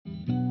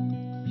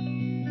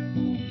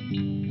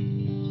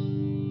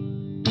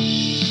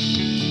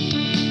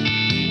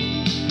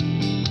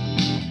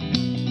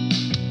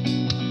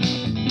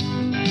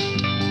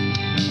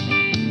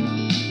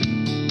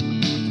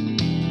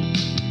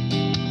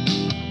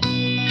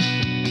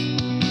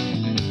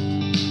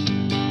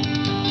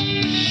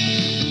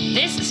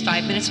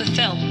5 Minutes with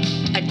Phil,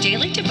 a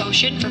daily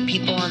devotion for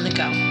people on the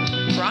go.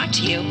 Brought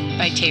to you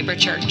by Tabor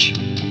Church.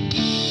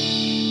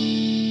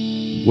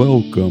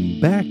 Welcome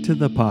back to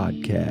the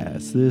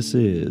podcast. This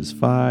is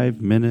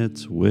 5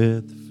 Minutes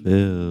with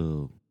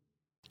Phil.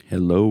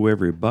 Hello,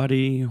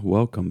 everybody.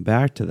 Welcome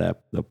back to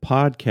the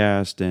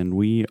podcast, and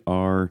we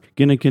are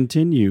going to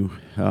continue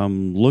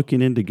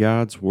looking into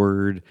God's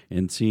Word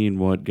and seeing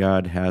what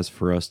God has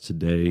for us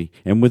today.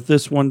 And with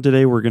this one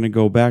today, we're going to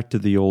go back to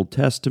the Old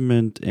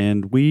Testament,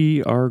 and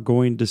we are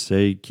going to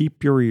say,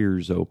 keep your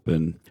ears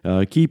open,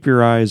 keep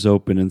your eyes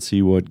open, and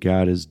see what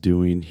God is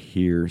doing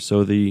here.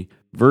 So the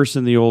verse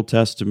in the Old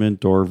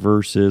Testament, or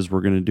verses,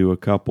 we're going to do a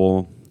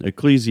couple.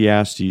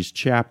 Ecclesiastes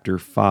chapter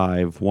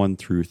 5, 1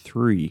 through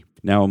 3.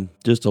 Now,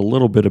 just a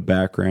little bit of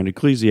background.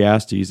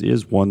 Ecclesiastes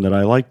is one that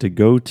I like to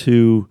go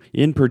to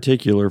in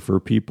particular for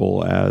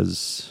people,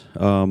 as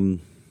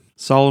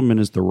Solomon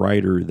is the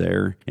writer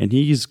there, and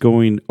he's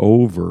going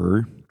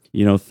over,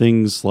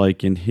 things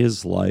like in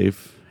his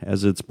life,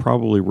 as it's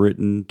probably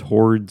written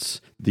towards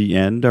the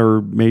end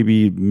or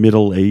maybe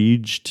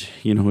middle-aged,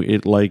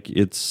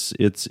 it's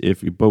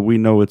iffy, but we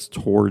know it's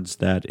towards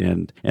that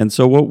end. And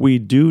so what we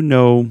do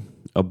know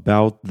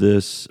about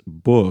this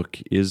book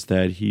is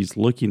that he's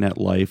looking at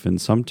life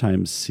and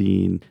sometimes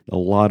seeing a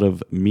lot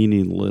of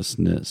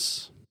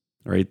meaninglessness,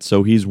 right?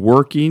 So he's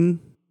working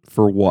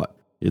for what?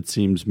 It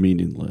seems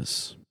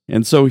meaningless.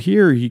 And so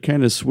here he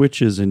kind of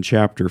switches in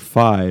chapter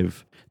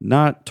 5,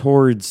 not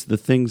towards the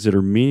things that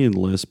are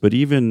meaningless, but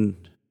even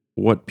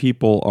what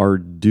people are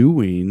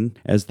doing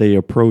as they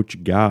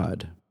approach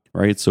God.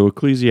 Right? So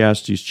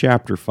Ecclesiastes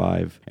chapter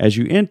 5, as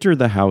you enter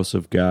the house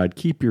of God,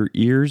 keep your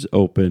ears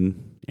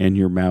open and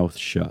your mouth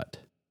shut.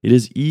 It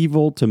is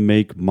evil to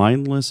make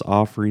mindless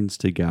offerings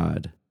to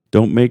God.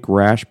 Don't make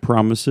rash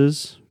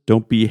promises.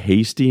 Don't be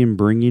hasty in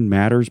bringing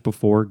matters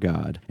before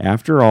God.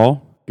 After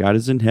all, God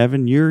is in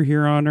heaven, you're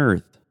here on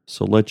earth,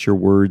 so let your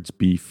words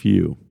be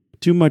few.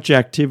 Too much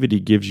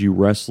activity gives you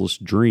restless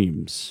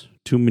dreams.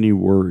 Too many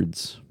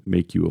words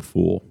make you a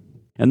fool.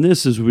 And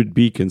this would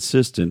be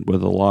consistent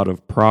with a lot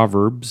of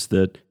proverbs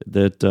that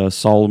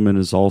Solomon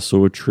is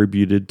also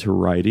attributed to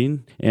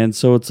writing. And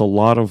so it's a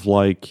lot of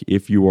like,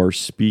 if you are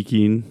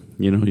speaking,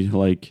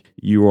 like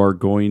you are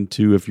going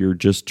to, if you're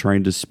just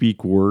trying to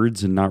speak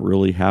words and not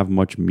really have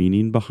much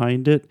meaning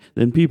behind it,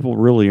 then people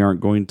really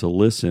aren't going to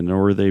listen,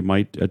 or they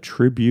might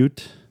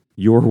attribute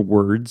your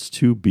words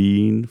to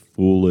being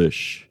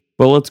foolish.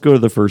 But let's go to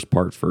the first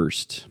part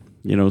first.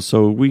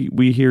 So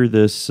we hear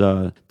this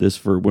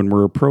for when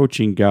we're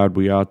approaching God,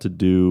 we ought to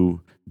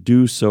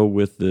do so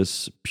with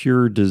this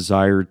pure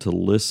desire to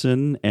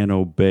listen and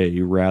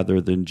obey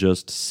rather than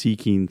just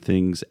seeking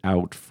things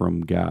out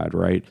from God,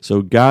 right?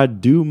 So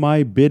God, do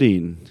my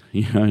bidding.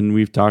 And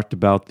we've talked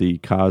about the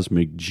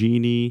cosmic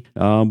genie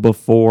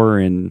before,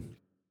 and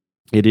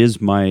it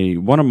is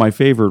one of my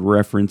favorite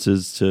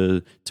references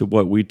to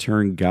what we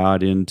turn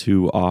God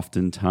into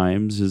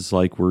oftentimes is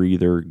like we're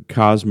either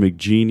cosmic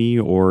genie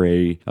or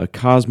a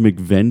cosmic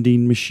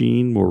vending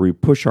machine where we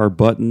push our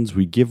buttons,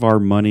 we give our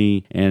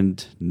money,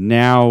 and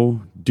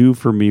now do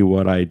for me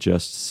what I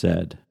just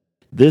said.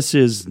 This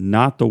is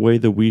not the way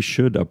that we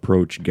should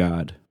approach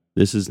God.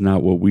 This is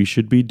not what we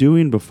should be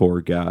doing before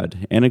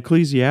God. And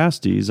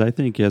Ecclesiastes, I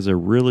think, has a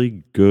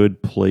really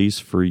good place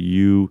for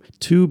you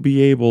to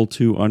be able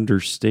to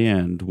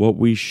understand what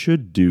we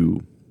should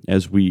do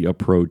as we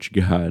approach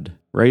God,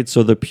 right?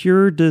 So the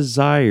pure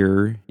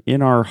desire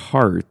in our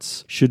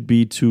hearts should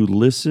be to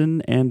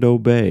listen and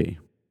obey,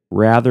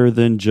 rather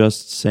than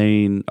just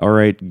saying, all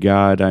right,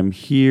 God, I'm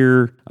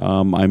here,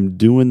 I'm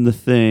doing the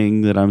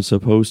thing that I'm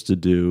supposed to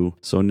do,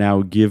 so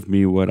now give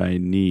me what I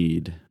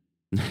need.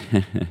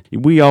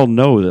 We all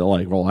know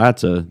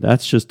that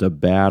that's just a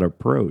bad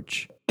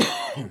approach.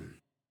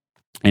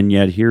 And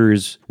yet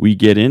we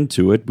get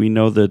into it, we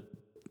know that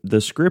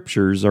the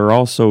scriptures are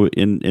also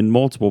in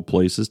multiple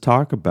places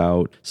talk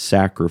about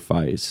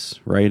sacrifice,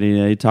 right?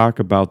 And they talk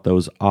about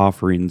those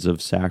offerings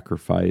of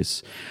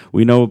sacrifice.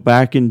 We know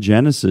back in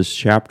Genesis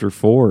chapter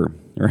 4,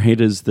 right,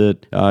 is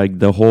that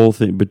the whole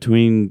thing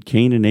between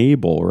Cain and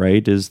Abel,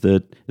 right, is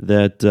that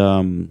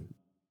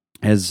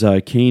as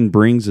Cain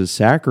brings his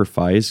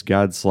sacrifice,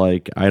 God's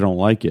like, I don't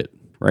like it,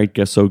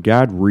 right? So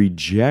God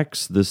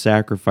rejects the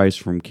sacrifice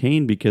from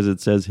Cain because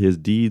it says his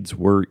deeds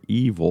were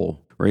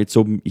evil, right?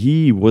 So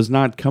he was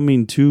not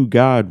coming to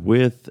God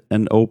with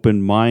an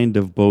open mind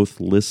of both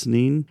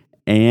listening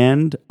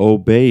and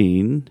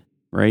obeying,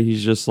 right?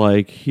 He's just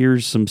like,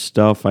 here's some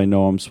stuff, I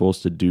know I'm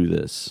supposed to do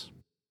this.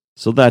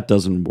 So that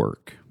doesn't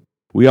work.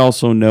 We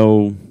also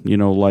know,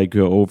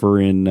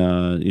 over in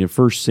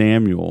 1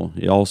 Samuel,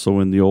 also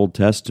in the Old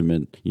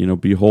Testament,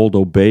 behold,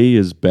 obey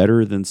is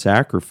better than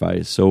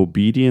sacrifice. So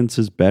obedience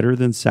is better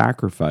than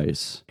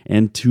sacrifice.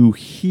 And to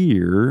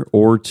hear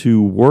or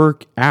to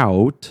work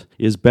out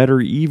is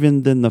better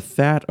even than the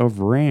fat of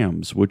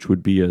rams, which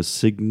would be a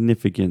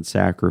significant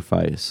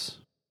sacrifice.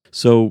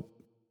 So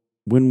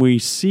when we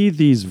see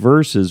these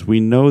verses, we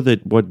know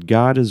that what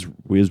God is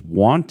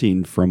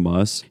wanting from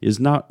us is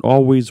not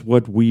always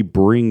what we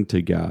bring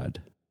to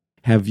God.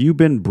 Have you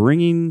been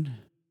bringing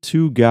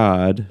to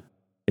God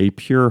a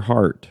pure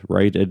heart,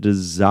 right? A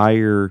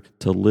desire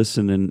to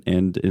listen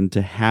and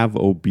to have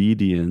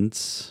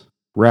obedience,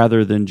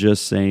 rather than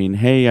just saying,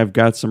 hey, I've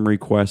got some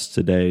requests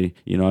today.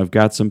 I've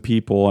got some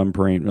people I'm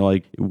praying.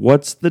 Like,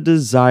 what's the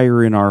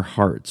desire in our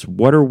hearts?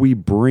 What are we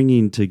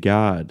bringing to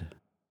God?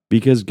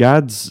 Because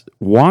God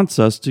wants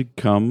us to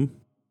come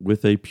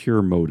with a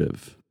pure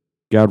motive.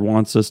 God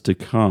wants us to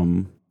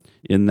come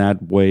in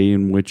that way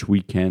in which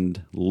we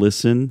can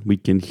listen, we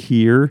can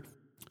hear.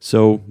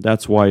 So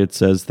that's why it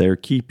says there,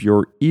 keep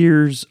your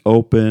ears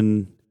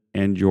open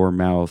and your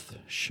mouth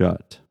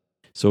shut.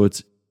 So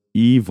it's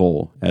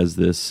evil, as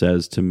this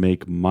says, to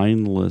make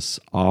mindless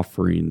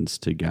offerings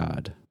to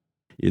God.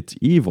 It's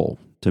evil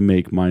to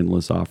make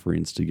mindless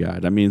offerings to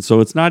God.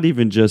 So it's not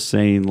even just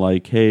saying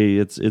like, hey,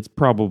 it's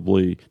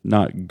probably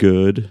not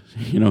good.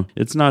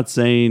 It's not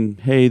saying,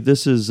 hey,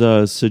 this is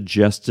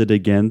suggested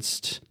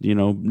against,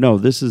 no,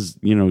 this is,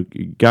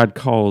 God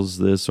calls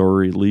this,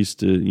 or at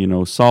least,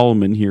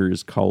 Solomon here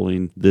is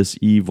calling this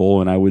evil.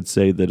 And I would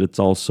say that it's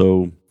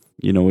also,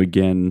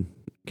 again,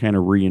 kind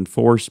of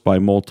reinforced by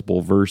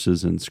multiple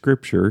verses in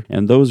Scripture.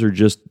 And those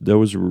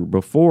were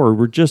before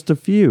were just a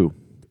few.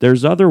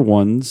 There's other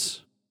ones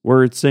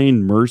where it's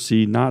saying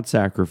mercy, not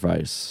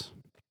sacrifice.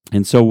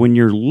 And so when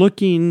you're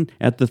looking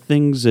at the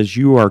things as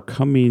you are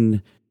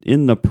coming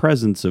in the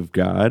presence of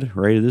God,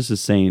 right? This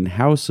is saying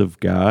house of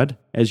God.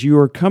 As you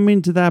are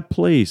coming to that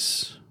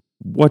place,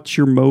 what's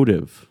your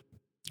motive?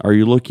 Are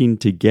you looking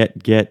to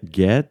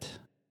get?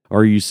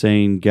 Are you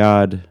saying,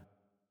 God,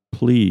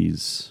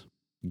 please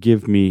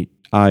give me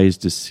eyes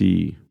to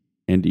see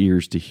and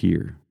ears to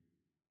hear?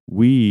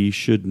 We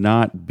should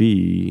not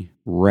be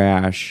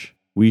rash.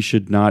 We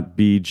should not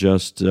be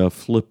just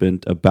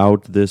flippant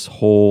about this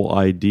whole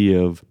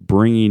idea of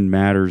bringing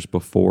matters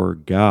before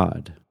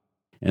God.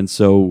 And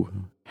so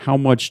how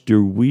much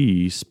do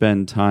we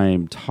spend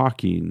time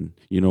talking,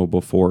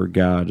 before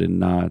God and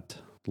not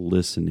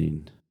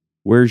listening?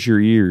 Where's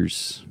your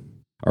ears?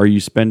 Are you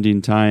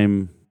spending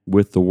time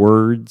with the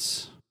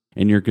words?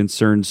 And you're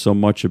concerned so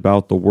much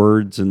about the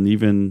words, and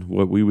even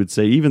what we would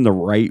say, even the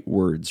right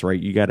words, right?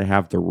 You got to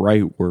have the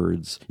right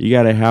words. You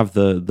got to have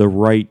the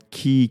right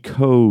key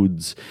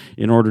codes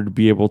in order to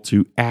be able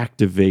to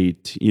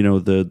activate,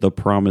 the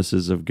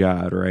promises of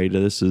God, right?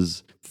 This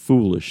is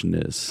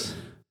foolishness,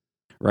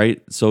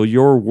 right? So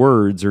your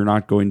words are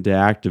not going to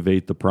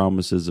activate the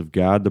promises of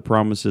God. The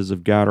promises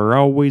of God are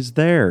always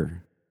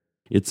there.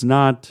 It's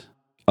not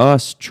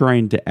us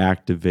trying to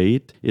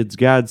activate. It's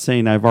God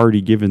saying, I've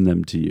already given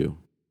them to you.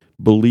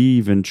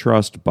 Believe and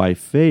trust by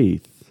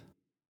faith,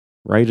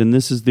 right? And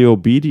this is the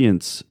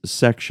obedience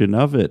section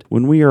of it.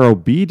 When we are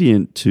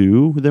obedient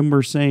to, then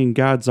we're saying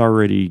God's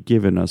already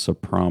given us a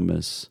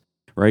promise,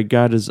 right?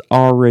 God has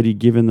already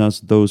given us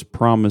those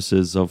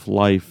promises of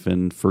life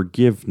and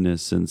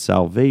forgiveness and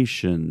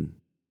salvation.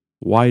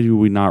 Why do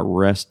we not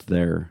rest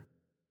there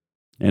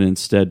and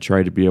instead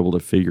try to be able to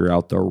figure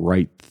out the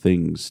right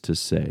things to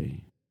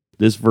say?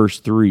 This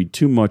verse 3,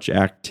 too much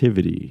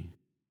activity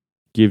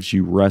gives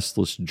you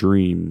restless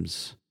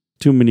dreams.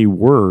 Too many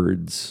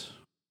words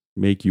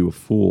make you a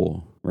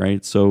fool,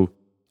 right? So,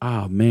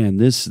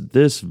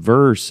 this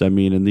verse,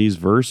 and these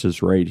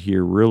verses right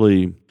here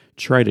really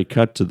try to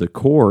cut to the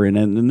core.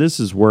 And this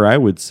is where I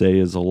would say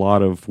is a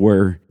lot of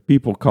where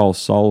people call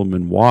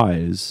Solomon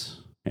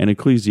wise. And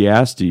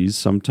Ecclesiastes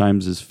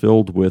sometimes is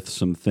filled with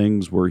some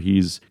things where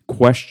he's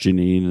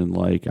questioning and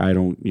like,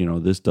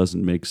 this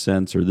doesn't make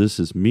sense or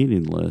this is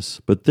meaningless.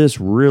 But this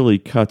really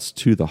cuts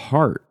to the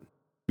heart.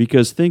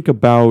 Because think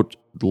about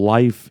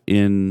life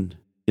in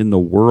the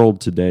world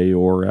today,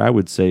 or I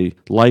would say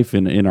life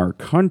in our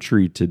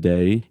country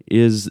today,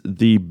 is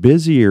the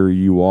busier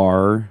you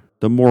are,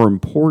 the more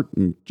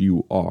important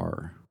you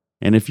are.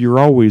 And if you're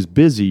always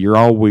busy, you're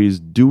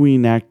always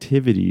doing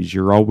activities,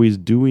 you're always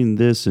doing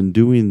this and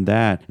doing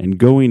that, and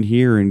going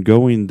here and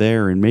going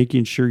there, and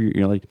making sure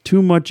you're like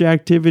too much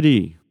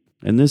activity.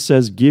 And this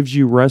says gives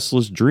you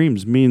restless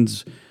dreams,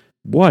 means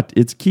what?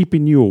 It's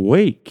keeping you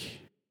awake.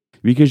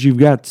 Because you've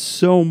got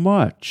so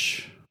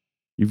much.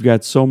 You've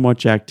got so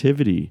much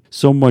activity,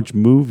 so much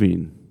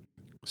moving,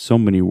 so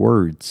many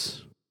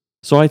words.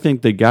 So I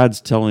think that God's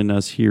telling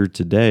us here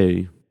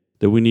today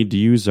that we need to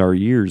use our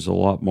ears a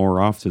lot more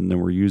often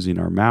than we're using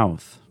our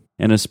mouth.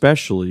 And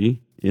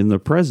especially in the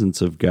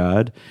presence of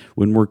God,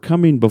 when we're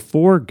coming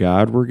before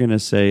God, we're going to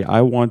say, I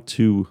want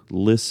to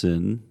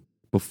listen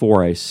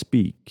before I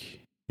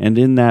speak. And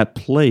in that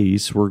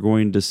place, we're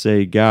going to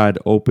say, God,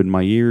 open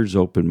my ears,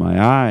 open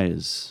my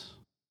eyes.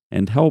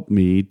 And help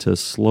me to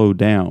slow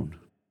down.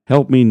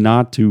 Help me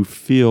not to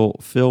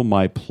fill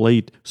my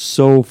plate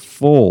so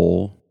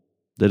full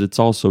that it's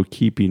also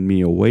keeping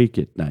me awake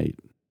at night.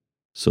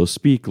 So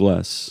speak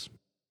less,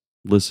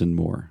 listen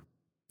more.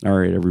 All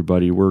right,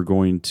 everybody, we're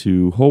going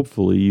to,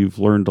 hopefully you've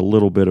learned a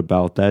little bit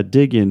about that.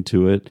 Dig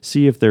into it,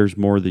 see if there's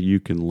more that you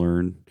can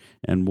learn,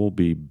 and we'll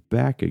be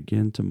back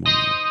again tomorrow.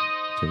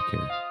 Take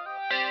care.